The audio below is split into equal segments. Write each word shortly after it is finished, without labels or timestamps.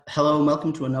Hello and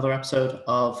welcome to another episode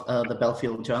of the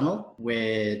Belfield Journal.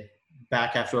 We're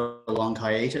back after a long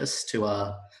hiatus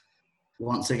to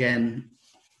once again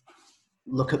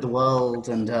look at the world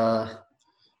and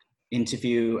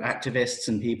interview activists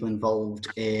and people involved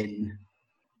in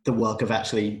the work of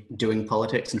actually doing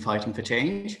politics and fighting for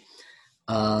change,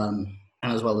 and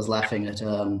as well as laughing at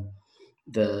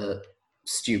the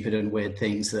stupid and weird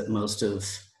things that most of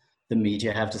the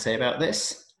media have to say about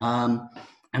this.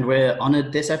 And we're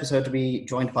honored this episode to be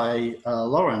joined by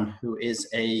Lauren, who is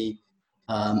a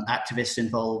activist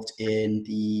involved in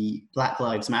the Black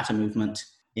Lives Matter movement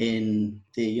in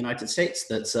the United States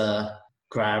that's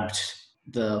grabbed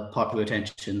the popular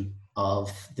attention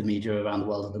of the media around the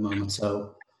world at the moment.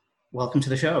 So welcome to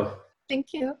the show. Thank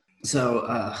you. So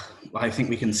I think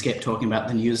we can skip talking about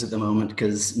the news at the moment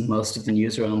because most of the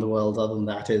news around the world other than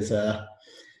that is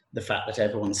the fact that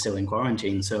everyone's still in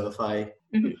quarantine. So if I...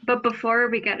 But before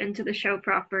we get into the show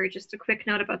proper, just a quick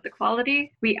note about the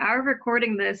quality. We are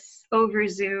recording this over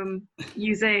Zoom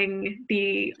using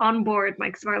the onboard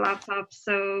mics of our laptops.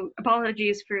 So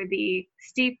apologies for the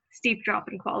steep drop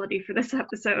in quality for this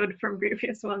episode from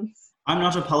previous ones. I'm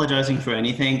not apologizing for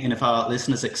anything. And if our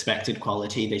listeners expected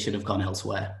quality, they should have gone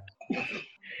elsewhere.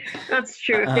 That's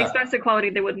true. If they expected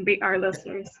quality, they wouldn't be our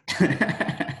listeners.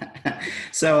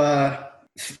 So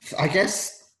I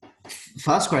guess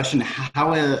first question,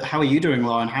 how are you doing,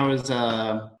 Lauren? How is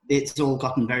it's all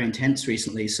gotten very intense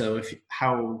recently, so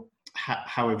how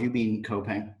have you been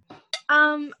coping?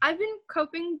 I've been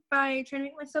coping by trying to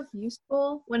make myself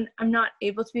useful when I'm not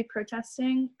able to be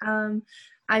protesting.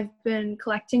 I've been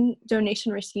collecting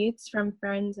donation receipts from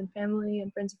friends and family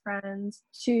and friends of friends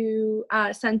to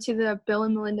send to the Bill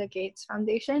and Melinda Gates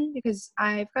Foundation because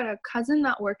I've got a cousin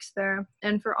that works there,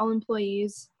 and for all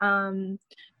employees,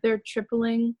 they're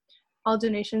tripling all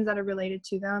donations that are related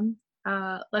to them.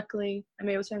 Luckily, I'm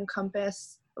able to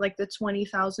encompass like the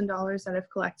 $20,000 that I've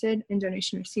collected in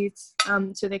donation receipts,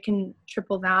 so they can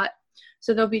triple that.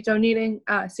 So they'll be donating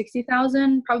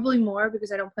 $60,000, probably more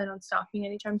because I don't plan on stopping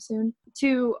anytime soon,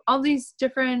 to all these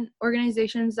different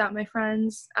organizations that my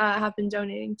friends have been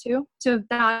donating to. So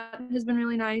that has been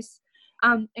really nice,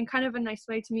 and kind of a nice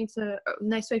way for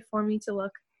me to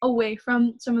look away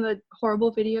from some of the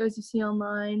horrible videos you see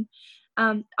online.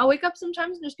 I'll wake up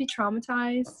sometimes and just be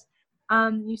traumatized.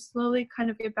 You slowly kind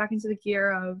of get back into the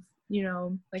gear of,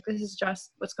 like this is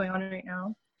just what's going on right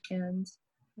now. And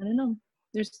I don't know,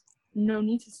 there's no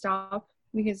need to stop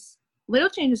because little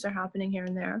changes are happening here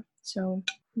and there. So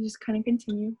we just kind of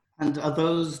continue. And are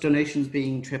those donations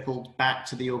being tripled back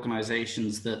to the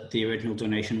organizations that the original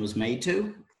donation was made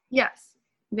to? Yes,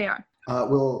 they are.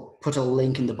 We'll put a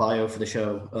link in the bio for the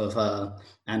show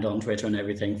and on Twitter and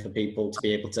everything for people to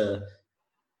be able to.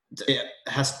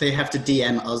 They have to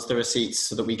DM us the receipts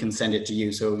so that we can send it to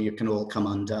you, so you can all come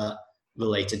under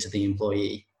related to the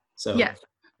employee. So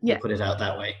we'll put it out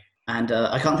that way. And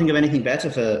I can't think of anything better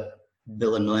for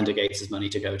Bill and Melinda Gates' money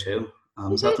to go to.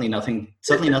 Certainly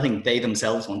nothing they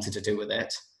themselves wanted to do with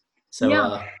it. So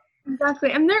yeah,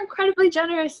 exactly, and they're incredibly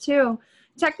generous too.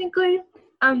 Technically,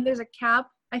 there's a cap,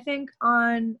 I think,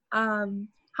 on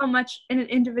how much an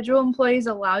individual employee is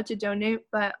allowed to donate,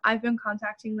 but I've been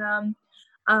contacting them.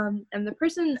 And the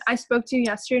person I spoke to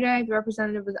yesterday, the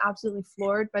representative, was absolutely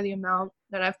floored by the amount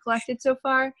that I've collected so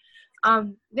far.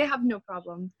 They have no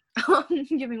problem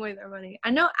giving away their money. I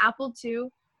know Apple too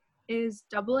is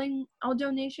doubling all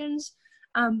donations,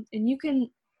 and you can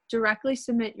directly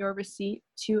submit your receipt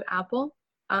to Apple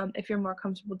if you're more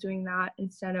comfortable doing that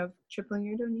instead of tripling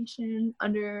your donation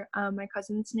under my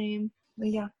cousin's name. But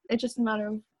yeah, it's just a matter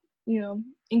of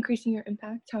increasing your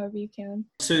impact however you can.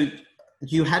 So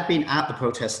you had been at the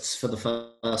protests for the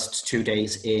first 2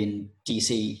 days in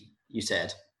DC, you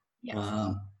said. Yes.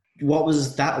 What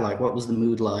was that like? What was the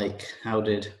mood like? How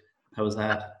was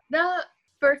that? The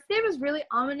first day was really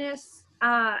ominous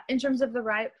in terms of the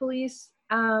riot police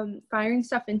firing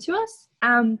stuff into us.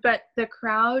 But the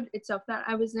crowd itself that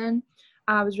I was in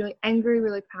was really angry,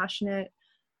 really passionate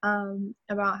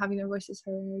about having their voices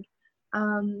heard.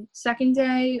 Second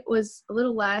day was a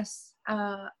little less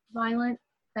violent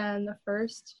than the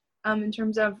first, in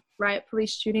terms of riot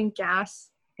police shooting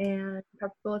gas and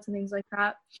pepper bullets and things like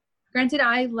that. Granted,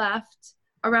 I left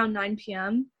around 9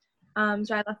 p.m.,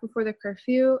 so I left before the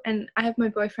curfew, and I have my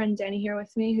boyfriend Danny here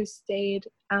with me who stayed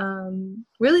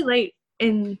really late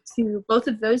into both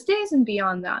of those days and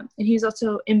beyond that. And he's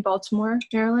also in Baltimore,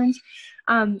 Maryland.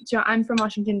 So I'm from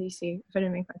Washington, D.C., if I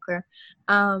didn't make that clear.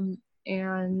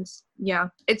 And yeah,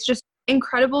 it's just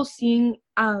incredible seeing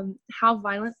how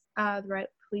violent the riot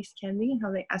police can be and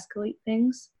how they escalate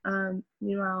things.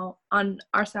 Meanwhile, on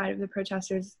our side of the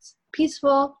protesters, it's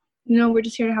peaceful, we're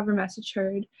just here to have our message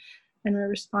heard, and we're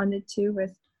responded to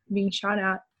with being shot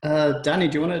at. Danny,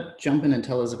 do you want to jump in and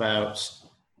tell us about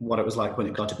what it was like when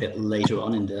it got a bit later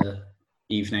on in the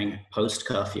evening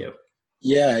post-curfew?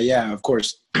 Yeah, of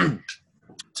course.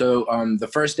 So the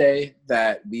first day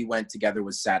that we went together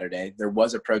was Saturday. There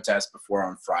was a protest before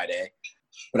on Friday,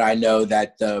 but I know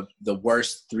that the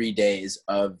worst 3 days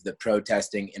of the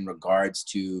protesting in regards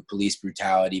to police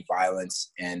brutality,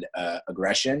 violence, and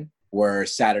aggression were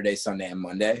Saturday, Sunday, and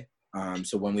Monday.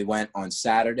 So when we went on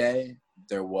Saturday,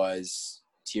 there was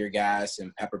tear gas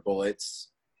and pepper bullets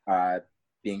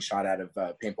being shot out of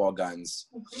paintball guns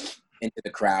into the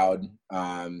crowd.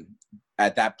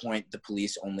 At that point, the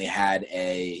police only had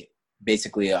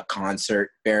basically a concert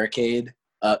barricade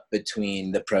up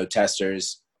between the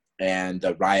protesters and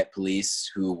the riot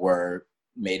police, who were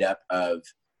made up of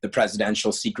the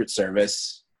Presidential Secret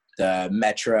Service, the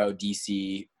Metro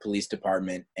DC Police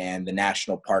Department, and the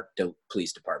National Park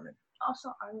Police Department.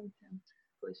 Also Arlington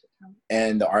Police Department.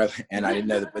 And I didn't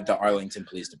know that, but the Arlington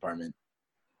Police Department.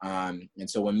 And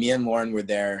so when me and Lauren were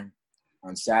there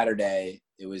on Saturday,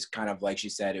 it was kind of like she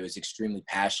said, it was extremely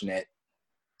passionate,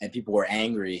 and people were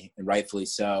angry, and rightfully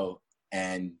so.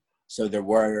 And so there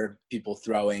were people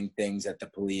throwing things at the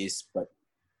police, but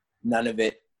none of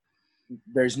it,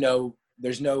 there's no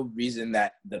reason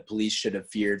that the police should have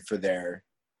feared for their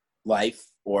life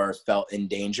or felt in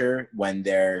danger when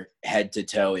they're head to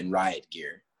toe in riot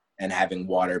gear and having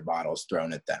water bottles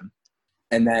thrown at them.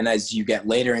 And then as you get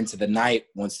later into the night,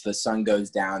 once the sun goes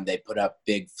down, they put up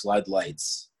big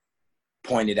floodlights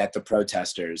pointed at the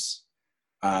protesters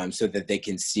so that they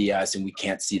can see us and we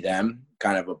can't see them,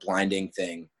 kind of a blinding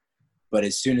thing. But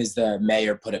as soon as the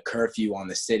mayor put a curfew on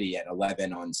the city at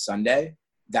 11 on Sunday,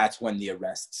 that's when the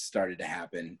arrests started to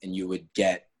happen. And you would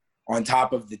get, on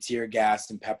top of the tear gas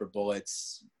and pepper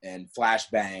bullets and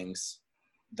flashbangs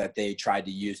that they tried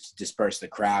to use to disperse the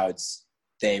crowds,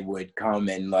 they would come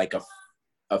in like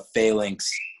a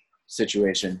phalanx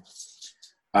situation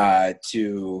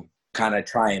to kind of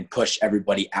try and push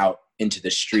everybody out into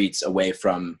the streets away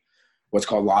from what's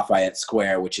called Lafayette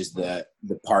Square, which is the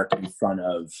park in front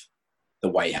of the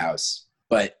White House.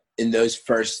 But in those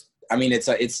first, I mean,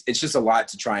 it's just a lot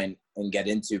to try and get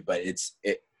into, but it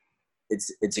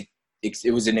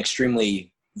was an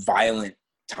extremely violent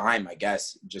time, I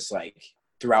guess, just like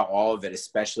throughout all of it,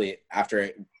 especially after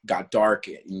it got dark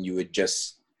and you would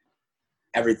just,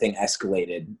 everything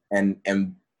escalated.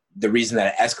 And the reason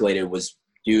that it escalated was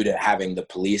due to having the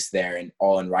police there and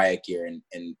all in riot gear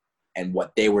and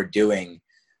what they were doing.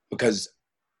 Because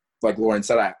like Lauren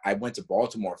said, I went to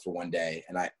Baltimore for one day,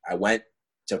 and I went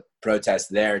to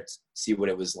protest there to see what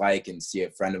it was like and see a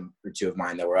friend or two of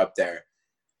mine that were up there,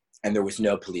 and there was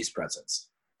no police presence.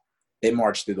 They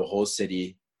marched through the whole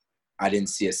city. I didn't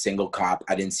see a single cop.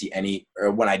 I didn't see any,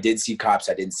 or when I did see cops,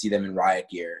 I didn't see them in riot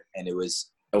gear. And it was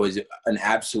an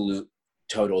absolute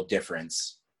total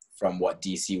difference from what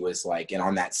DC was like. And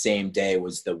on that same day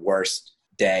was the worst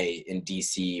day in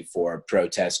DC for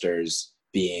protesters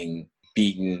being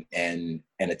beaten and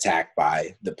attacked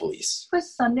by the police.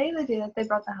 Was Sunday the day that they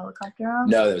brought the helicopter out?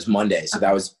 No, it was Monday. So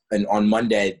that was, and on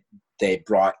Monday, they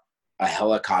brought a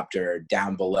helicopter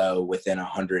down below within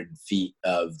 100 feet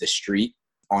of the street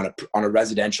on a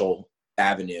residential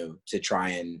avenue to try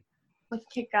and like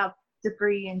kick up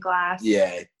debris and glass.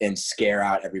 Yeah, and scare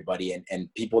out everybody.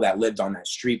 And people that lived on that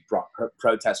street brought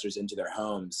protesters into their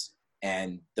homes,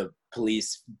 and the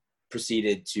police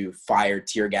proceeded to fire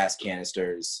tear gas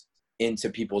canisters into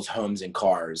people's homes and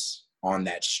cars on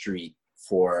that street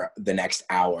for the next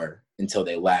hour until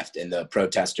they left. And the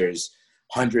protesters,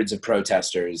 hundreds of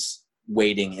protesters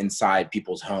waiting inside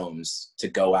people's homes to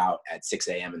go out at 6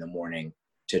 a.m. in the morning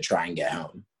to try and get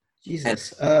home.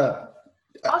 Jesus. Also,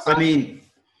 I mean...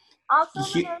 Also,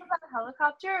 the about the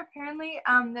helicopter, apparently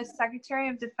the Secretary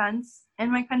of Defense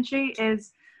in my country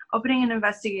is opening an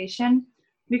investigation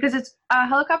because it's a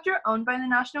helicopter owned by the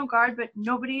National Guard, but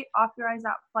nobody authorized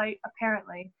that flight,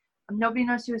 apparently. Nobody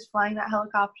knows who was flying that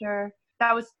helicopter.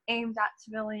 That was aimed at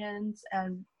civilians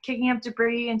and kicking up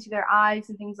debris into their eyes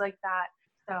and things like that.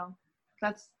 So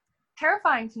that's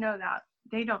terrifying to know that.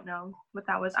 They don't know what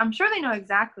that was. I'm sure they know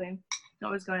exactly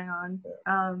what was going on,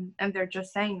 and they're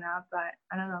just saying that, but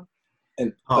I don't know.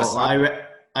 And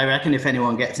I reckon if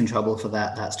anyone gets in trouble for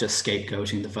that, that's just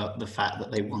scapegoating the fact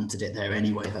that they wanted it there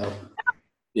anyway, though.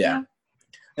 Yeah.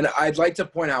 And I'd like to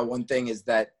point out one thing is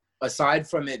that aside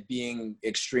from it being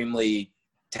extremely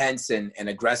tense and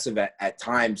aggressive at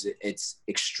times, it's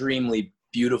extremely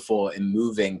beautiful and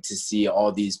moving to see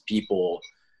all these people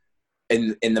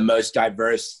in the most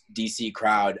diverse DC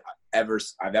crowd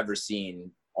I've ever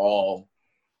seen, all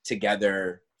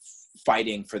together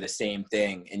fighting for the same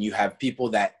thing. And you have people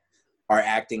that are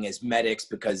acting as medics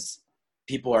because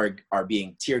people are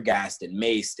being tear gassed and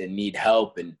maced and need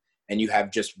help. And you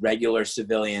have just regular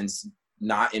civilians,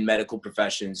 not in medical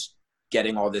professions,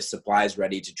 getting all this supplies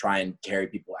ready to try and carry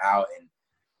people out.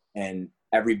 And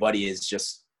everybody is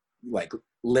just like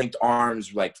linked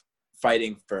arms, like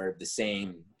fighting for the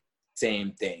same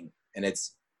thing. And it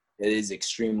is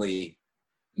extremely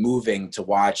moving to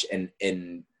watch, and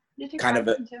kind of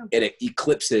it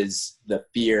eclipses the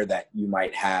fear that you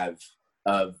might have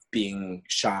of being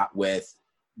shot with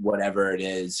whatever it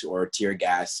is, or tear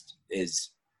gassed,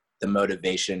 is the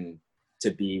motivation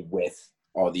to be with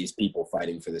all these people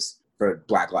fighting for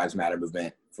Black Lives Matter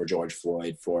movement, for George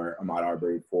Floyd, for Ahmaud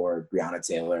Arbery, for Breonna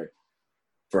Taylor,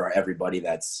 for everybody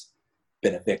that's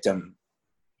been a victim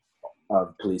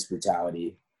of police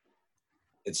brutality.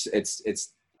 It's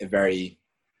a very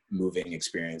moving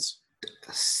experience.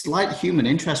 Slight human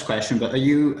interest question, but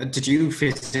did you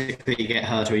physically get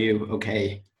hurt, or are you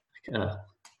okay?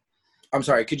 I'm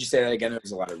sorry, could you say that again? There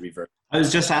was a lot of reverb. I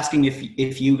was just asking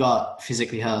if you got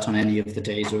physically hurt on any of the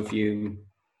days, or if you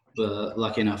were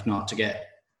lucky enough not to get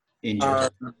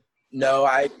injured. No,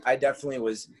 I definitely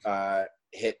was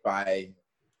hit by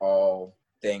all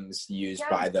things used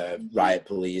by the riot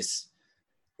police.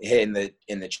 Hit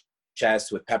in the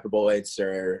chest with pepper bullets,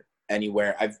 or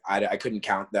anywhere. I couldn't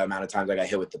count the amount of times I got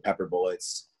hit with the pepper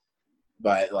bullets,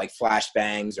 but like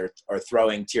flashbangs, or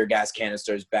throwing tear gas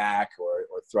canisters back, or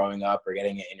throwing up, or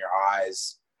getting it in your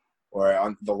eyes. Or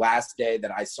on the last day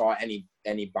that I saw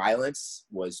any violence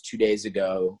was 2 days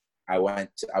ago. I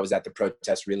was at the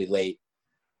protest really late,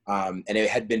 and it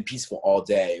had been peaceful all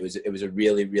day. It was a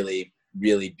really, really,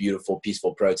 really beautiful,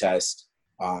 peaceful protest,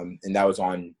 and that was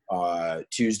on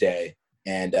Tuesday.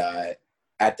 And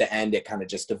at the end, it kind of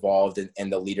just evolved,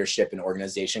 and the leadership and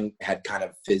organization had kind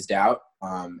of fizzed out,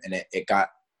 and it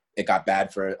got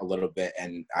bad for a little bit.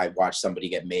 And I watched somebody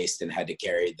get maced and had to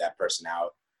carry that person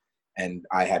out, and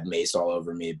I had mace all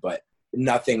over me, but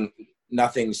nothing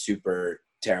super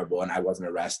terrible, and I wasn't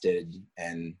arrested,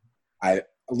 and I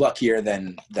luckier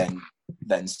than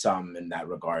some in that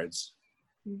regards.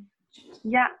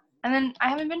 Yeah. And then I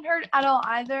haven't been hurt at all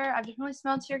either. I've definitely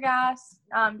smelled tear gas.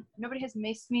 Nobody has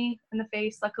maced me in the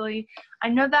face, luckily. I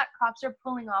know that cops are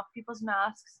pulling off people's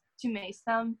masks to mace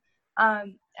them.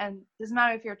 And it doesn't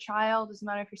matter if you're a child, doesn't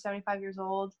matter if you're 75 years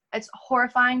old. It's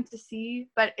horrifying to see,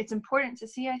 but it's important to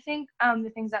see, I think,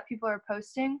 the things that people are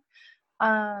posting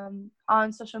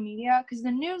on social media, because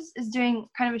the news is doing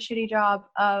kind of a shitty job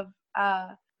of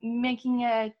making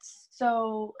it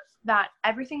so that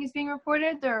everything is being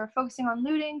reported. They're focusing on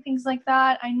looting, things like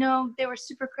that. I know they were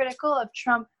super critical of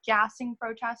Trump gassing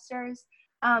protesters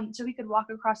so he could walk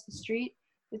across the street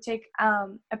to take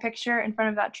a picture in front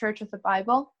of that church with a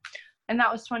Bible. And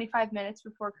that was 25 minutes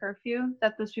before curfew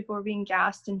that those people were being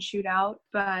gassed and shoot out.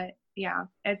 But yeah,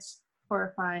 it's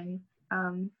horrifying.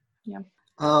 Yeah.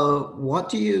 What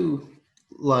do you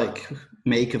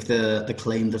make of the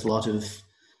claim that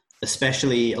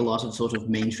especially a lot of sort of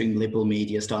mainstream liberal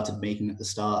media started making at the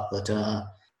start, that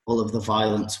all of the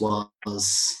violence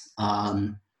was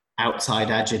outside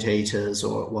agitators,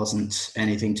 or it wasn't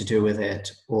anything to do with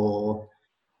it, or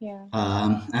yeah.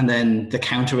 And then the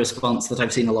counter response that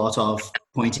I've seen a lot of,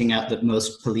 pointing out that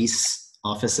most police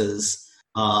officers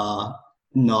are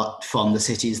not from the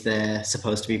cities they're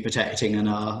supposed to be protecting, and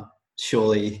are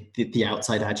surely the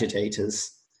outside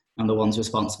agitators and the ones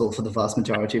responsible for the vast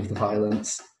majority of the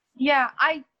violence. Yeah,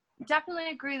 I definitely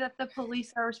agree that the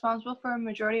police are responsible for a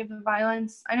majority of the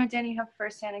violence. I know, Danny, you have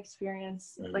firsthand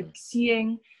experience, like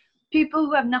seeing people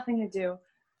who have nothing to do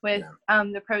with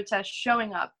the protest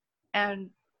showing up and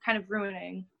kind of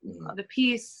ruining the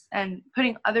peace and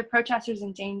putting other protesters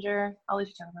in danger. I'll let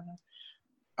you talk about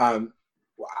that.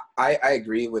 I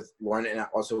agree with Lauren, and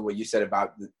also what you said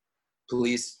about the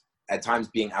police at times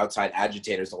being outside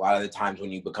agitators. A lot of the times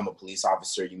when you become a police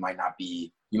officer, you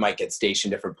might get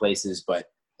stationed different places,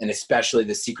 and especially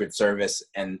the Secret Service.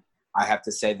 And I have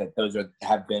to say that those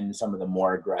have been some of the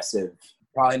more aggressive,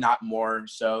 probably not more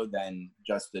so than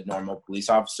just the normal police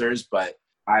officers, but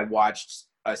I watched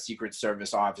a Secret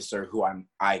Service officer who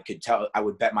I could tell, I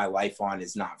would bet my life on,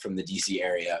 is not from the DC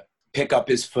area, pick up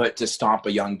his foot to stomp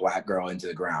a young Black girl into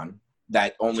the ground.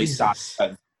 That only stopped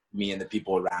because me and the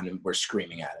people around him were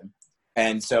screaming at him.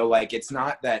 And so it's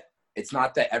not that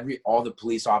all the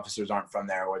police officers aren't from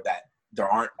there, or that there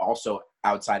aren't also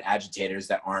outside agitators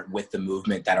that aren't with the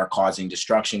movement that are causing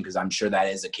destruction, because I'm sure that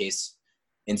is a case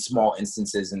in small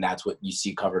instances, and that's what you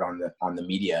see covered on the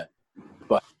media.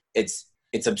 But it's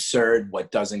absurd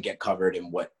what doesn't get covered,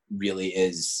 and what really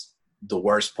is the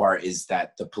worst part is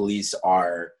that the police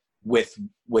are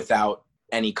without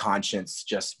any conscience,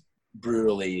 just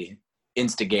brutally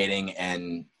instigating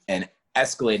and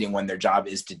escalating when their job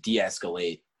is to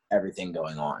de-escalate everything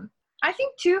going on. I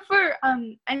think too, for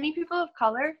any people of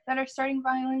color that are starting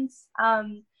violence,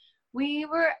 we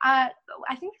were at,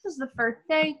 I think this was the first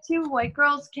day, 2 white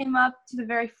girls came up to the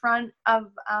very front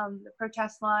of the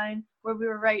protest line where we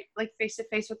were right, like, face to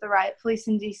face with the riot police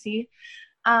in DC.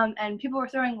 And people were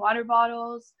throwing water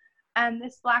bottles. And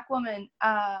this black woman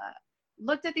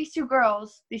looked at these 2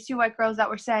 white girls that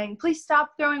were saying, please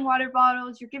stop throwing water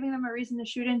bottles. You're giving them a reason to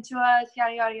shoot into us,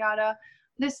 yada, yada, yada.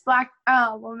 This black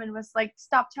woman was like,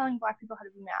 stop telling black people how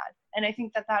to be mad. And I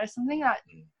think that that is something that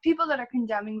people that are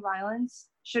condemning violence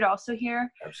should also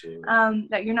hear. Absolutely.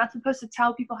 That you're not supposed to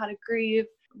tell people how to grieve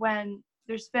when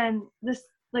there's been this,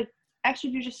 like,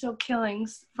 extrajudicial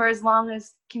killings for as long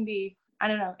as can be. I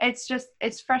don't know.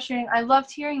 It's frustrating. I loved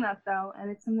hearing that, though,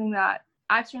 and it's something that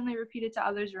I've certainly repeated to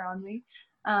others around me,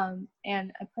 and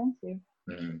I plan to.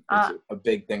 It's a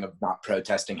big thing of not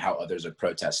protesting how others are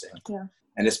protesting. Yeah.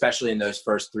 And especially in those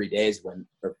first 3 days,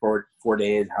 or 4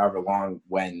 days, however long,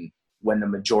 when the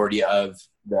majority of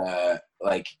the,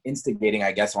 like, instigating,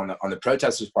 I guess, on the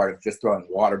protesters' part of just throwing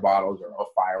water bottles or a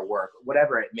firework,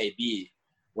 whatever it may be,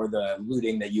 or the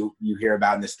looting that you hear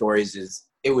about in the stories,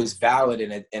 it was valid,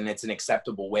 and it's an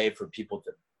acceptable way for people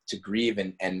to grieve.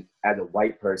 And as a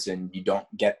white person, you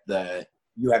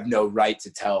have no right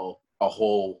to tell a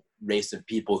whole race of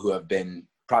people who have been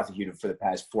prosecuted for the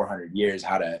past 400 years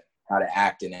how to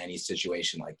act in any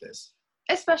situation like this.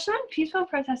 Especially when peaceful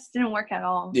protests didn't work at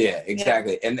all. Yeah,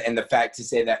 exactly. Yeah. And the fact to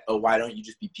say that, oh, why don't you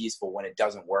just be peaceful when it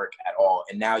doesn't work at all?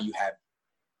 And now you have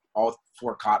all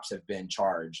 4 cops have been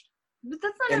charged. But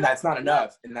that's not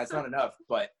enough.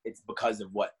 But it's because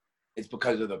of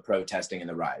the protesting and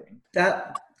the rioting.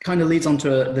 That kind of leads on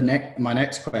to my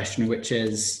next question, which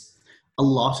is a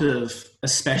lot of,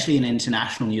 especially in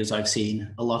international news I've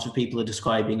seen, a lot of people are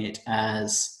describing it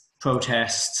as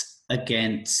protests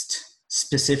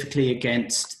specifically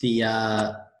against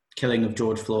the killing of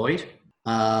George Floyd,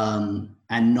 and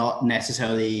not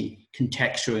necessarily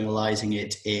contextualizing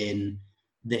it in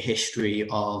the history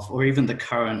of, or even the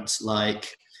current,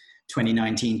 like,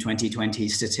 2019, 2020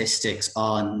 statistics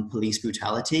on police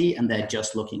brutality, and they're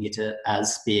just looking at it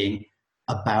as being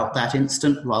about that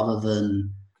instant rather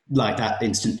than, like, that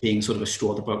instant being sort of a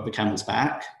straw that broke the camel's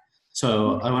back.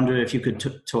 So I wonder if you could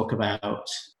talk about,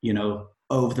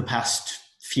 over the past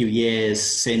few years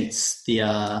since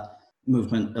the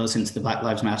movement, or since the Black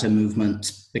Lives Matter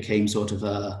movement became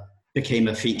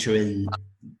a feature in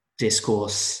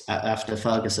discourse after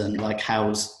Ferguson, like,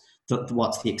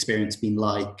 what's the experience been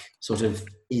like sort of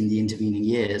in the intervening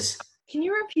years? Can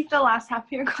you repeat the last half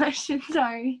of your question?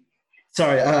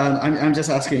 Sorry, I'm just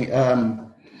asking,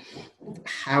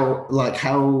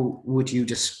 how would you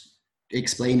just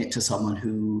explain it to someone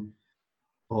who,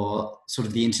 or sort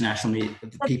of the international media,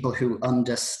 the people who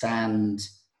understand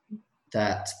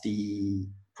that the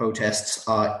protests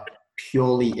are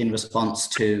purely in response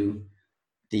to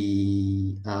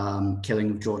the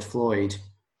killing of George Floyd?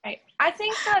 Right. I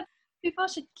think that people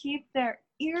should keep their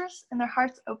ears and their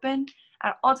hearts open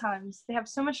at all times. They have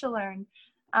so much to learn,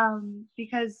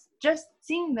 because just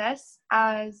seeing this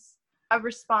as a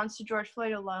response to George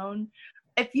Floyd alone,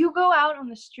 if you go out on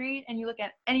the street and you look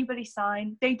at anybody's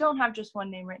sign, they don't have just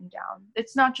one name written down.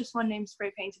 It's not just one name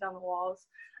spray painted on the walls.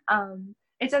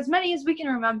 It's as many as we can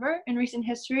remember in recent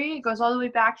history. It goes all the way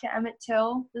back to Emmett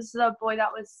Till. This is a boy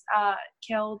that was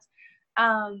killed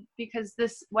because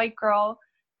this white girl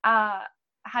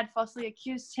had falsely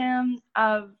accused him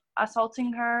of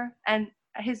assaulting her, and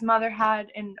his mother had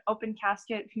an open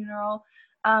casket funeral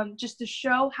just to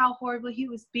show how horribly he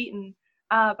was beaten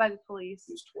by the police.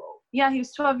 He was 12. Yeah, he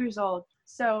was 12 years old.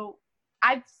 So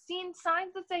I've seen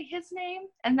signs that say his name,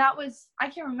 and that was, I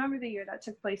can't remember the year that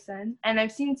took place in. And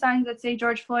I've seen signs that say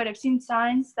George Floyd. I've seen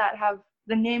signs that have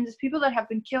the names of people that have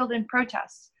been killed in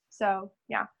protests. So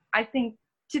yeah, I think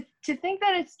to think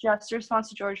that it's just a response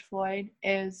to George Floyd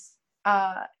is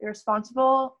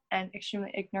irresponsible and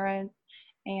extremely ignorant.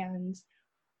 And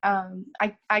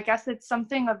I guess it's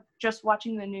something of just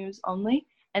watching the news only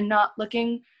and not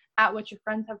looking at what your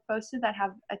friends have posted that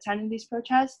have attended these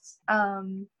protests.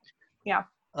 Yeah.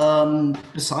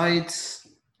 Besides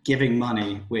giving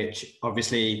money, which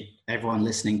obviously everyone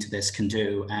listening to this can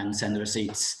do, and send the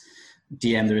receipts,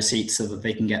 DM the receipts so that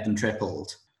they can get them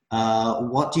tripled.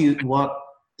 What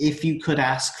if you could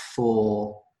ask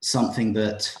for something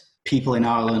that people in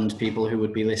Ireland, people who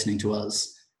would be listening to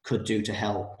us, could do to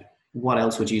help? What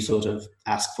else would you sort of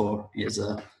ask for as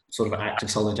a sort of act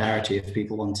of solidarity if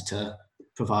people wanted to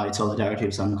provide solidarity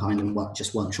of some kind and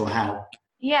just weren't sure how?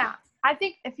 Yeah, I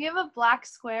think if you have a black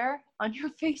square on your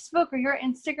Facebook or your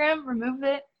Instagram, remove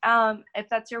it. If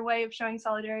that's your way of showing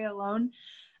solidarity alone,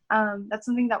 that's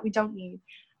something that we don't need.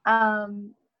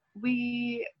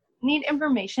 We need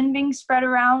information being spread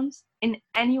around in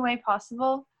any way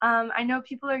possible. I know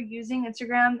people are using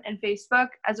Instagram and Facebook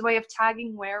as a way of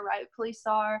tagging where riot police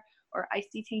are or ICE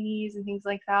detainees and things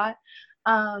like that.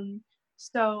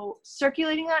 So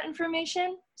circulating that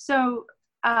information so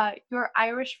your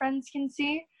Irish friends can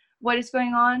see what is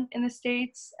going on in the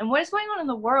States and what is going on in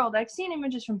the world. I've seen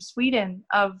images from Sweden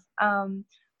of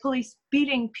police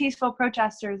beating peaceful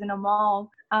protesters in a mall.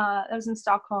 That was in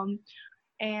Stockholm.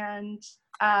 And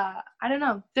I don't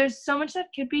know, there's so much that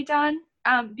could be done.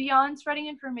 Beyond spreading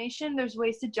information, there's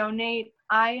ways to donate.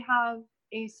 I have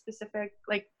a specific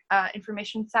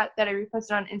information set that I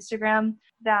reposted on Instagram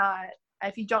that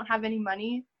if you don't have any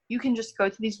money, you can just go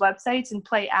to these websites and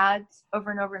play ads over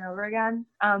and over and over again.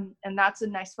 And that's a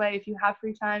nice way. If you have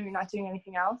free time, you're not doing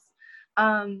anything else.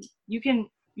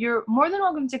 You're more than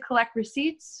welcome to collect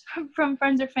receipts from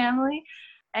friends or family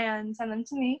and send them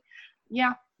to me.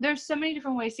 Yeah, there's so many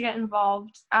different ways to get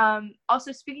involved.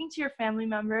 Also, speaking to your family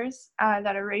members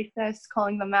that are racists,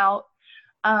 calling them out.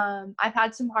 I've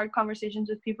had some hard conversations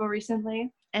with people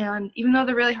recently, and even though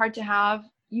they're really hard to have,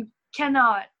 you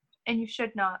cannot and you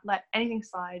should not let anything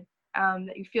slide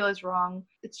that you feel is wrong.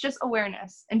 It's just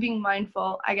awareness and being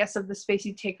mindful, I guess, of the space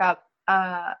you take up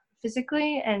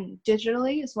physically and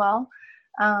digitally as well.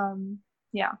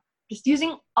 Yeah, just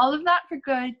using all of that for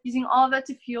good, using all of that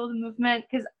to fuel the movement,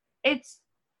 because it's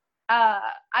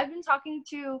I've been talking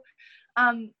to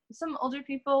some older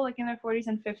people like in their 40s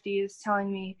and 50s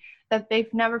telling me that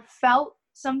they've never felt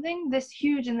something this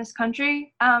huge in this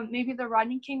country. Maybe the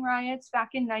Rodney King riots back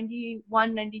in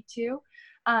 91, 92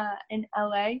 in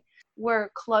LA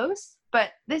were close,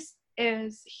 but this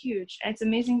is huge. And it's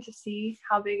amazing to see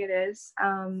how big it is.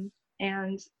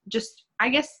 And just, I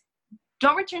guess,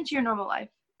 don't return to your normal life.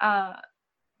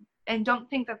 And don't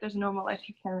think that there's a normal life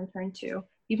you can return to.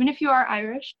 Even if you are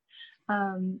Irish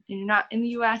and you're not in the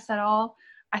US at all,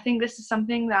 I think this is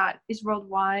something that is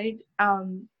worldwide,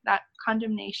 that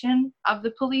condemnation of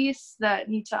the police, that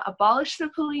need to abolish the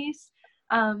police,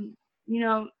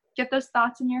 get those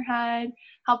thoughts in your head,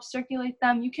 help circulate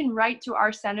them. You can write to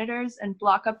our senators and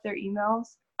block up their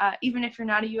emails, even if you're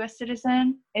not a US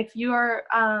citizen. If you are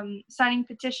signing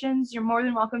petitions, you're more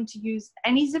than welcome to use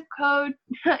any zip code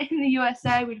in the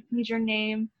USA. We need your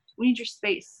name, we need your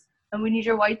space, and we need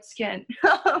your white skin.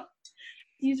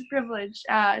 Use a privilege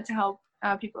to help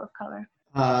people of color.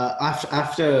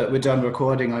 After we're done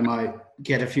recording, I might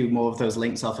get a few more of those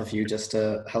links off of you just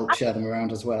to help share them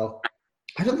around as well.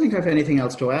 I don't think I have anything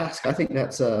else to ask. I think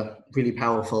that's a really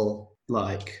powerful,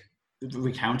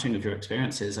 recounting of your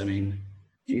experiences. I mean,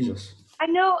 Jesus. I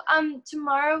know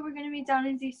tomorrow we're going to be down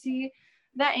in DC.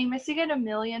 The aim is to get 1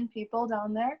 million people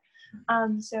down there.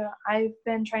 So I've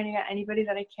been trying to get anybody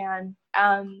that I can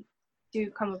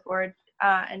to come aboard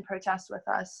and protest with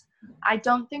us. I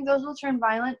don't think those will turn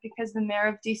violent because the mayor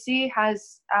of DC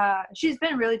she's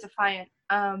been really defiant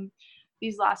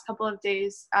these last couple of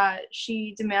days.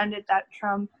 She demanded that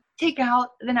Trump take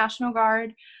out the National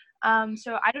Guard.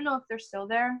 So I don't know if they're still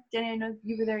there. Danny, I know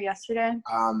you were there yesterday.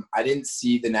 I didn't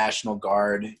see the National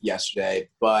Guard yesterday,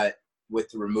 but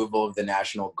with the removal of the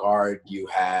National Guard, you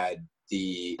had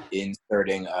the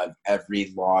inserting of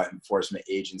every law enforcement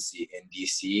agency in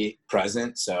DC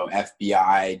present. So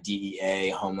FBI, DEA,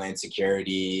 Homeland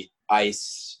Security,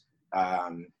 ICE.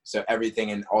 So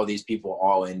everything, and all these people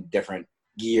all in different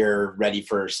gear, ready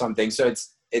for something. So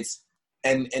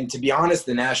and to be honest,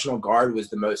 the National Guard was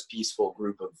the most peaceful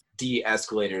group of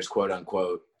de-escalators, quote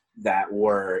unquote, that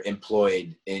were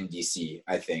employed in DC,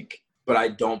 I think. But I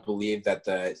don't believe that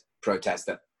the protest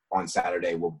on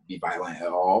Saturday will be violent at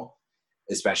all.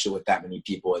 Especially with that many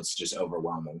people, it's just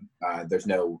overwhelming.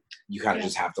 You kind of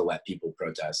just have to let people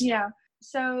protest. Yeah.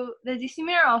 So the DC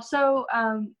mayor also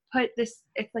put this,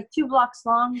 it's like 2 blocks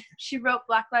long. She wrote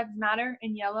Black Lives Matter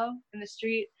in yellow in the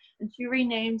street, and she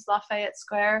renames Lafayette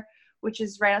Square, which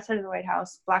is right outside of the White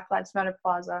House, Black Lives Matter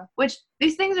Plaza, which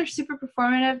these things are super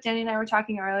performative. Danny and I were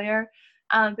talking earlier,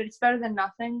 but it's better than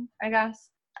nothing, I guess.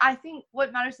 I think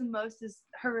what matters the most is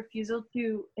her refusal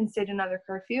to instate another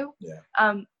curfew.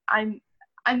 Yeah.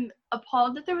 I'm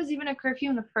appalled that there was even a curfew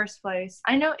in the first place.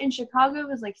 I know in Chicago it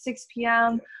was like 6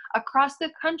 p.m. Yeah. Across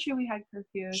the country we had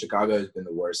curfews. Chicago has been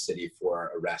the worst city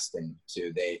for arresting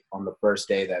too. On the first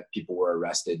day that people were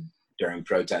arrested during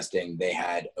protesting, they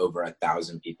had over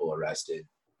 1,000 people arrested,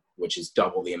 which is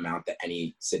double the amount that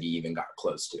any city even got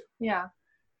close to. Yeah.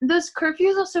 Those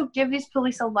curfews also give these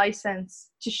police a license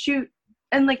to shoot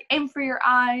and like aim for your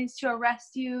eyes, to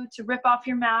arrest you, to rip off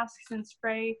your masks and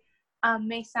spray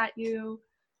mace at you.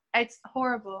 It's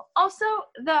horrible. Also,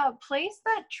 the place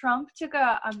that Trump took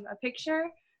a picture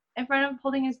in front of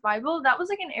holding his Bible, that was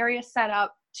like an area set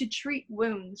up to treat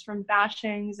wounds from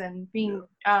bashings and being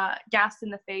gassed in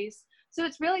the face. So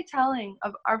it's really telling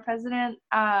of our president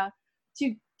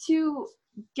to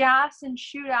gas and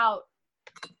shoot out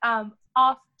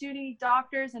off-duty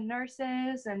doctors and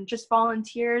nurses and just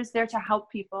volunteers there to help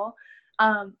people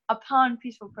upon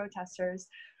peaceful protesters.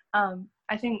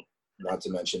 I think, not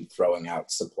to mention throwing out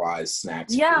supplies,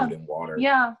 snacks, food, and water.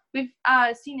 Yeah, we've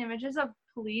seen images of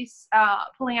police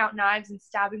pulling out knives and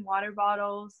stabbing water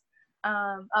bottles,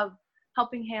 of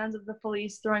helping hands of the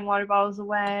police throwing water bottles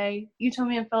away. You told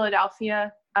me in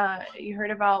Philadelphia, you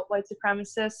heard about white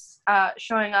supremacists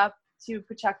showing up to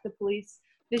protect the police.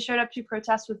 They showed up to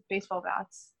protest with baseball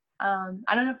bats.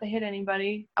 I don't know if they hit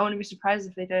anybody. I wouldn't be surprised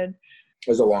if they did.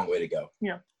 There's a long way to go.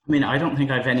 Yeah. I mean, I don't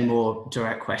think I have any more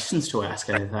direct questions to ask.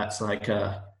 That's like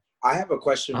I have a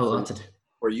question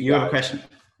for you guys. Have a question?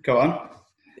 Go on.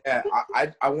 Yeah,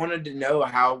 I wanted to know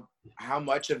how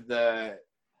much of the,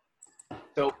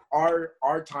 so our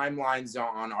timelines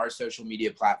on our social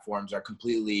media platforms are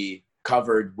completely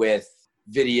covered with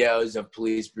videos of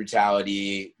police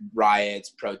brutality, riots,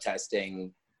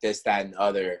 protesting, this, that, and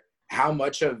other. How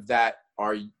much of that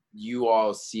are you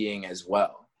all seeing as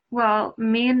well? Well,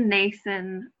 me and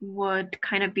Nathan would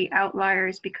kind of be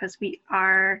outliers because we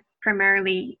are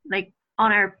primarily, like,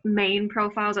 on our main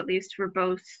profiles, at least, we're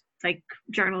both like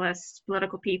journalists,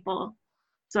 political people.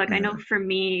 So like, I know for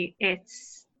me,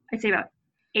 it's, I'd say about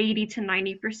 80 to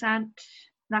 90%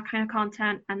 that kind of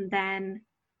content, and then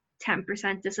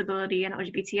 10% disability and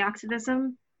LGBT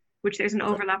activism, which there's an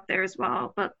overlap there as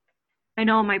well. But I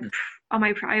know on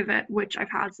my private, which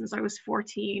I've had since I was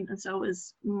 14, and so it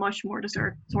was much more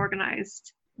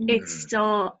disorganized, it's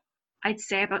still, I'd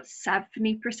say, about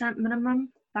 70%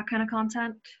 minimum, that kind of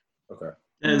content. Okay.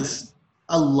 There's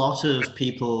a lot of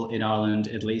people in Ireland,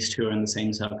 at least, who are in the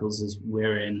same circles as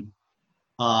we're in,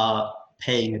 are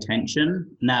paying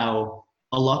attention. Now,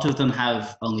 a lot of them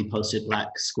have only posted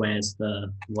black squares for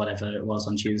whatever it was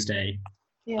on Tuesday.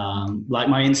 Yeah. Like,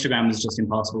 my Instagram was just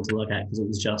impossible to look at because it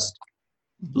was just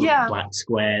black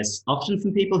squares, often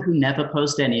from people who never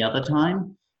post any other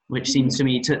time, which seems to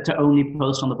me to only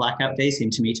post on the blackout day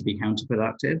seemed to me to be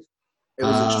counterproductive. It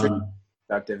was extremely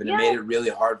productive, and it made it really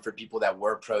hard for people that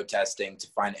were protesting to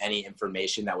find any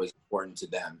information that was important to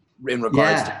them in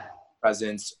regards to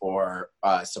presence or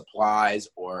supplies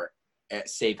or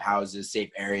safe houses, safe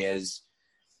areas,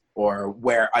 or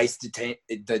where ICE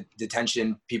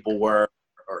detention people were,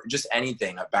 or just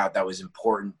anything about that was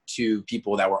important to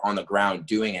people that were on the ground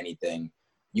doing anything.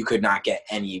 You could not get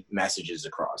any messages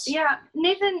across. Yeah,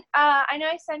 Nathan, I know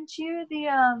I sent you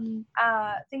the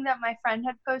thing that my friend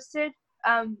had posted,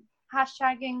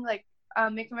 hashtagging like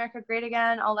Make America Great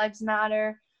Again, All Lives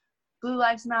Matter, Blue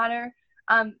Lives Matter.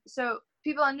 So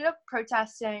people ended up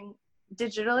protesting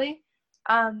digitally.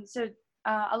 So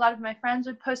a lot of my friends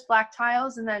would post black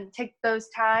tiles and then take those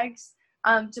tags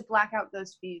to black out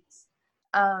those feeds.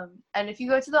 And if you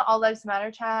go to the All Lives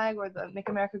Matter tag or the Make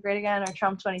America Great Again or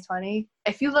Trump 2020,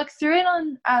 if you look through it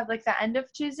on like the end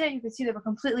of Tuesday, you can see they were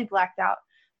completely blacked out,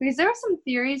 because there were some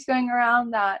theories going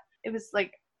around that it was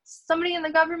like somebody in the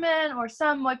government or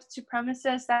some white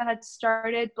supremacist that had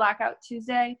started Blackout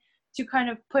Tuesday to kind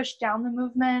of push down the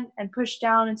movement and push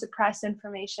down and suppress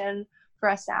information for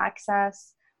us to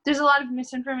access. There's a lot of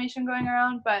misinformation going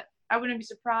around, but I wouldn't be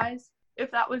surprised if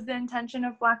that was the intention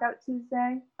of Blackout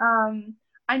Tuesday.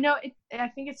 I know I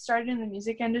think it started in the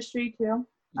music industry too.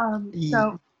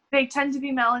 So they tend to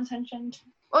be malintentioned.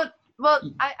 Well,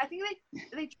 I think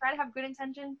they try to have good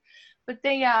intention, but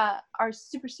they are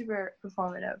super, super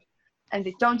performative, and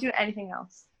they don't do anything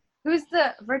else. Who's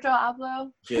the Virgil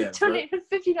Abloh? Yeah, donated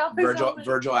 $50.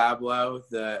 Virgil Abloh,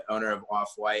 the owner of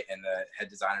Off-White and the head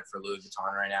designer for Louis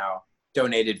Vuitton right now,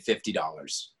 donated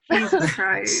 $50. Jesus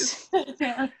Christ.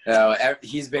 Yeah. So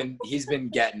he's been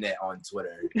getting it on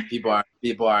Twitter.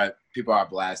 People are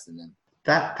blasting him.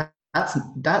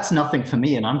 That's nothing for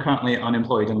me, and I'm currently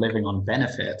unemployed and living on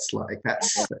benefits. Like,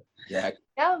 that's yeah.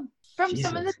 From Jesus.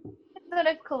 some of the that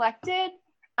I've collected,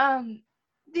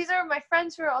 these are my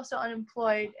friends who are also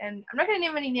unemployed, and I'm not going to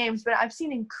name any names, but I've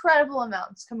seen incredible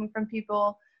amounts coming from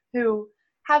people who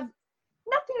have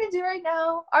nothing to do right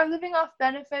now, are living off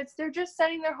benefits. They're just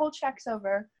sending their whole checks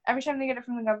over every time they get it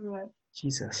from the government.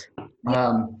 Jesus.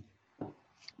 I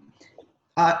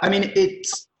mean,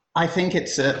 I think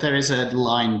there is a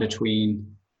line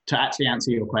between, to actually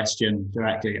answer your question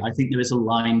directly, I think there is a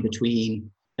line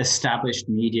between established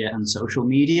media and social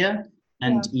media.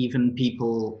 and even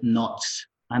people not,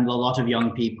 and a lot of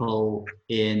young people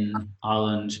in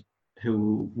Ireland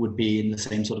who would be in the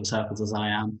same sort of circles as I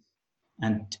am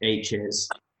and H is,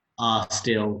 are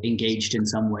still engaged in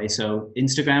some way. So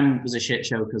Instagram was a shit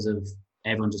show because of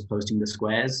everyone just posting the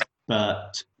squares,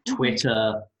 but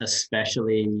Twitter,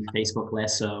 especially, Facebook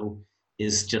less so,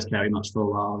 is just very much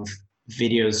full of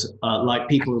videos, like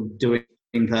people doing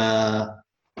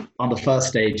on the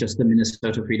first day, just the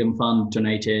Minnesota Freedom Fund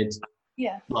donated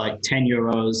like 10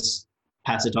 euros,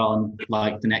 pass it on,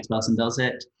 like the next person does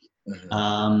it.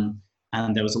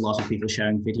 And there was a lot of people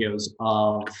sharing videos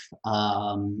of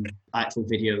actual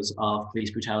videos of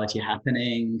police brutality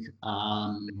happening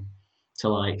to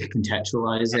like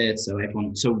contextualize it.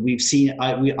 So we've seen,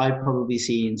 I've probably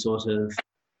seen sort of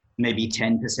maybe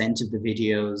 10% of the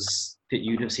videos that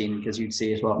you'd have seen because you'd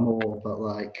see it a lot more, but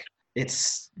like,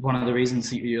 it's one of the reasons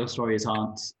that your stories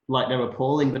aren't, like, they're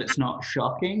appalling, but it's not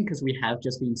shocking because we have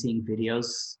just been seeing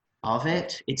videos of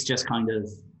it. It's just kind of,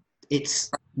 it's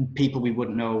people we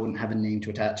wouldn't know, wouldn't have a name to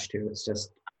attach to. It's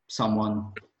just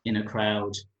someone in a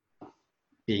crowd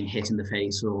being hit in the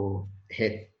face or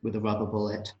hit with a rubber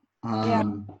bullet.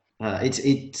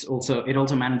 It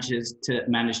also manages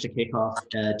to kick off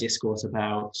a discourse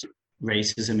about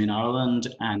racism in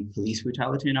Ireland and police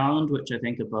brutality in Ireland, which I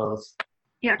think are both.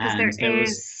 Yeah, because there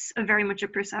is very much a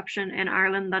perception in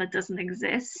Ireland that it doesn't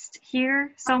exist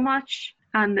here so much.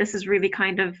 And this has really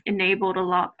kind of enabled a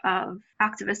lot of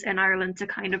activists in Ireland to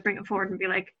kind of bring it forward and be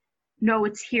like, no,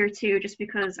 it's here too. Just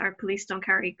because our police don't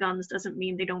carry guns doesn't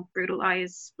mean they don't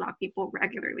brutalize Black people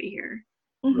regularly here.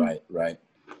 Right.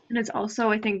 And it's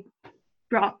also, I think,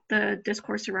 brought the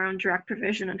discourse around direct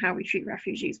provision and how we treat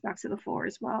refugees back to the fore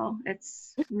as well.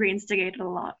 It's reinstigated a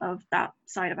lot of that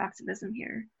side of activism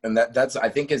here. And that's I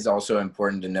think is also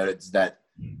important to note, is that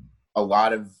a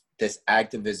lot of this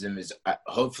activism is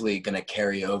hopefully going to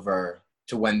carry over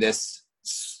to when this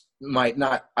might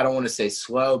not, I don't want to say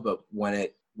slow, but when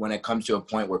it comes to a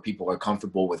point where people are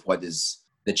comfortable with what is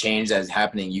the change that is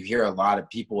happening. You hear a lot of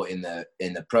people in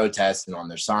the protests and on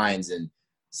their signs and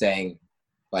saying,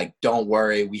 like, don't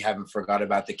worry, we haven't forgot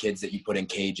about the kids that you put in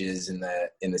cages in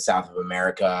the South of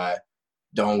America.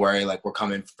 Don't worry, like, we're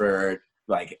coming for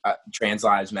like trans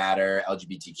lives matter,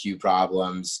 LGBTQ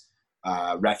problems,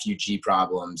 refugee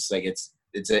problems. Like it's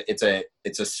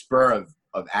a spur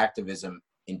of activism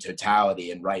in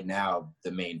totality. And right now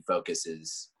the main focus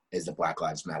is the Black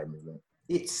Lives Matter movement.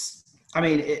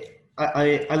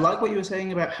 I like what you were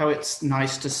saying about how it's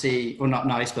nice to see, or not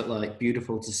nice, but like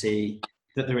beautiful to see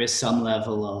that there is some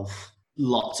level of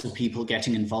lots of people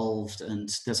getting involved and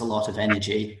there's a lot of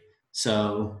energy.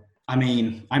 So, I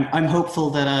mean, I'm hopeful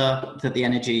that the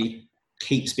energy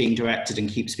keeps being directed and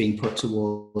keeps being put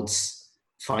towards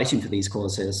fighting for these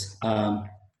causes.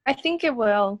 I think it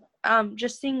will.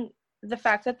 Just seeing the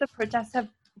fact that the protests have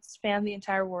spanned the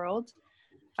entire world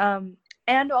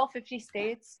and all 50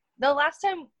 states. The last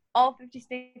time all 50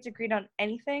 states agreed on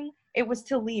anything, it was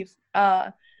to leave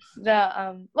and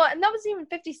that wasn't even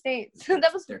 50 states.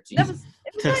 That was 13. It was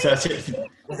 13. It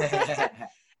was a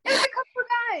couple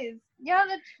guys,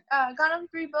 that got on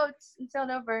 3 boats and sailed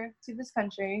over to this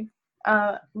country,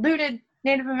 looted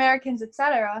Native Americans,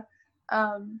 etc.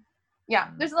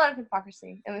 There's a lot of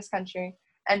hypocrisy in this country,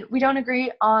 and we don't agree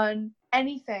on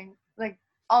anything. Like,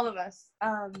 all of us,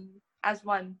 as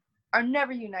one, are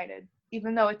never united.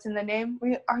 Even though it's in the name,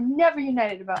 we are never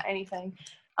united about anything.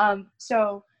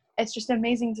 So it's just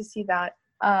amazing to see that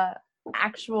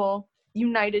actual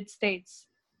United States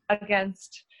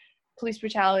against police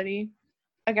brutality,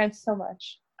 against so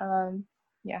much. I'm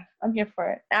here for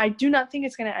it. I do not think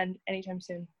it's going to end anytime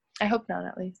soon. I hope not,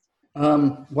 at least.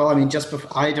 Well, I mean, just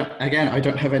before, I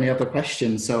don't have any other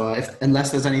questions. So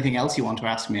unless there's anything else you want to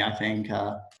ask me, I think,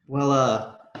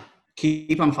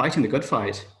 keep on fighting the good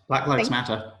fight. Black Lives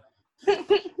Matter.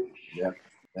 Yeah.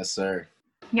 Yes, sir.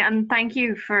 Yeah, and thank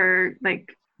you for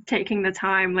taking the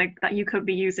time that you could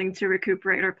be using to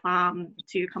recuperate or plan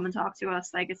to come and talk to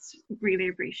us. It's really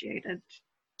appreciated.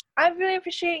 I really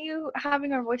appreciate you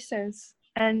having our voices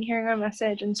and hearing our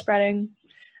message and spreading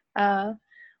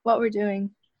what we're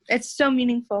doing. It's so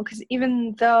meaningful because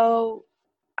even though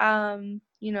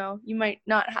you might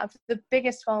not have the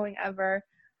biggest following ever,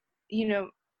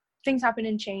 things happen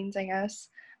in chains, I guess.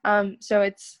 So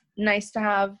it's nice to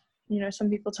have some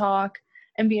people talk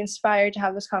and be inspired to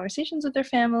have those conversations with their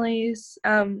families,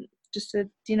 just to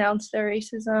denounce their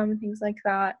racism and things like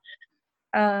that.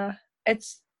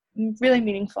 It's really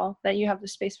meaningful that you have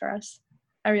this space for us.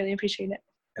 I really appreciate it.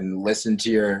 And listen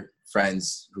to your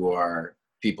friends who are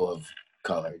people of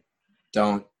color.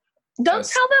 Don't Don't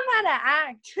tell them how to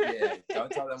act. Yeah,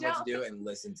 don't tell them what to do, and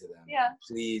listen to them. Yeah.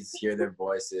 Please hear their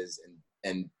voices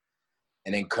and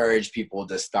encourage people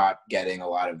to stop getting a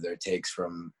lot of their takes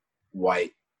from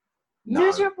white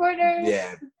news reporters.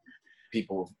 Yeah,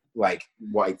 people like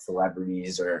white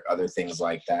celebrities or other things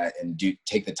like that, and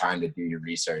take the time to do your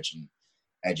research and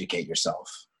educate yourself.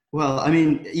 Well, I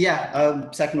mean,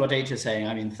 second what H is saying,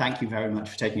 I mean, thank you very much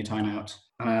for taking your time out.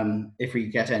 If we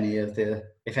get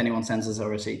if anyone sends us our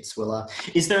receipts,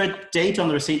 is there a date on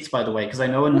the receipts, by the way? Because I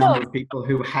know a number of people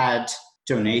who had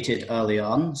donated early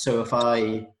on. So if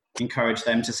I encourage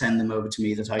them to send them over to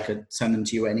me, that I could send them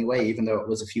to you anyway, even though it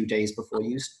was a few days before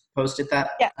you posted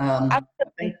that. Yeah,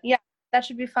 absolutely. Yeah, that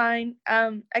should be fine.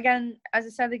 Again, as I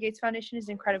said, the Gates Foundation is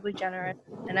incredibly generous,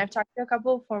 and I've talked to a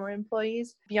couple of former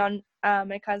employees beyond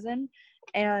my cousin,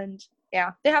 and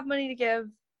yeah, they have money to give.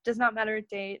 Does not matter a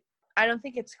date. I don't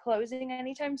think it's closing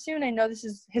anytime soon. I know this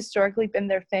has historically been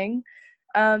their thing,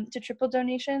 to triple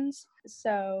donations.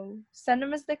 So send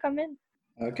them as they come in.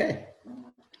 Okay.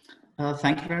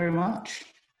 Thank you very much.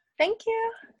 Thank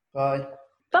you. Bye.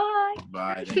 Bye.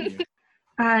 Bye. Thank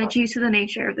you. Due to the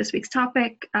nature of this week's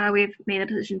topic, we've made a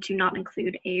decision to not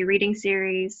include a reading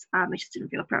series. It just didn't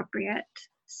feel appropriate.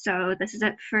 So this is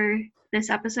it for this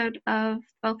episode of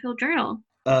Wellfield Journal.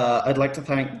 I'd like to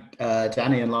thank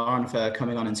Danny and Lauren for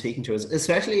coming on and speaking to us,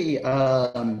 especially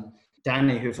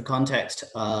Danny, who, for context,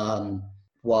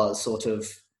 was sort of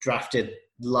drafted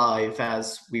live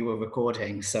as we were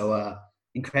recording. So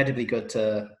incredibly good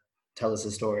to tell us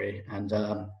a story and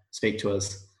speak to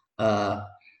us.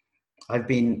 I've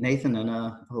been Nathan,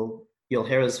 and you'll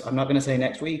hear us, I'm not going to say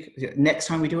next week, next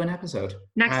time we do an episode.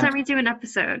 Next time we do an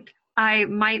episode. I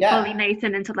might bully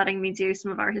Nathan into letting me do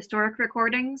some of our historic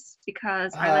recordings,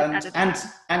 because I like editing.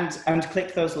 And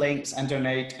click those links and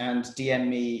donate and DM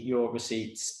me your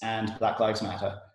receipts and Black Lives Matter.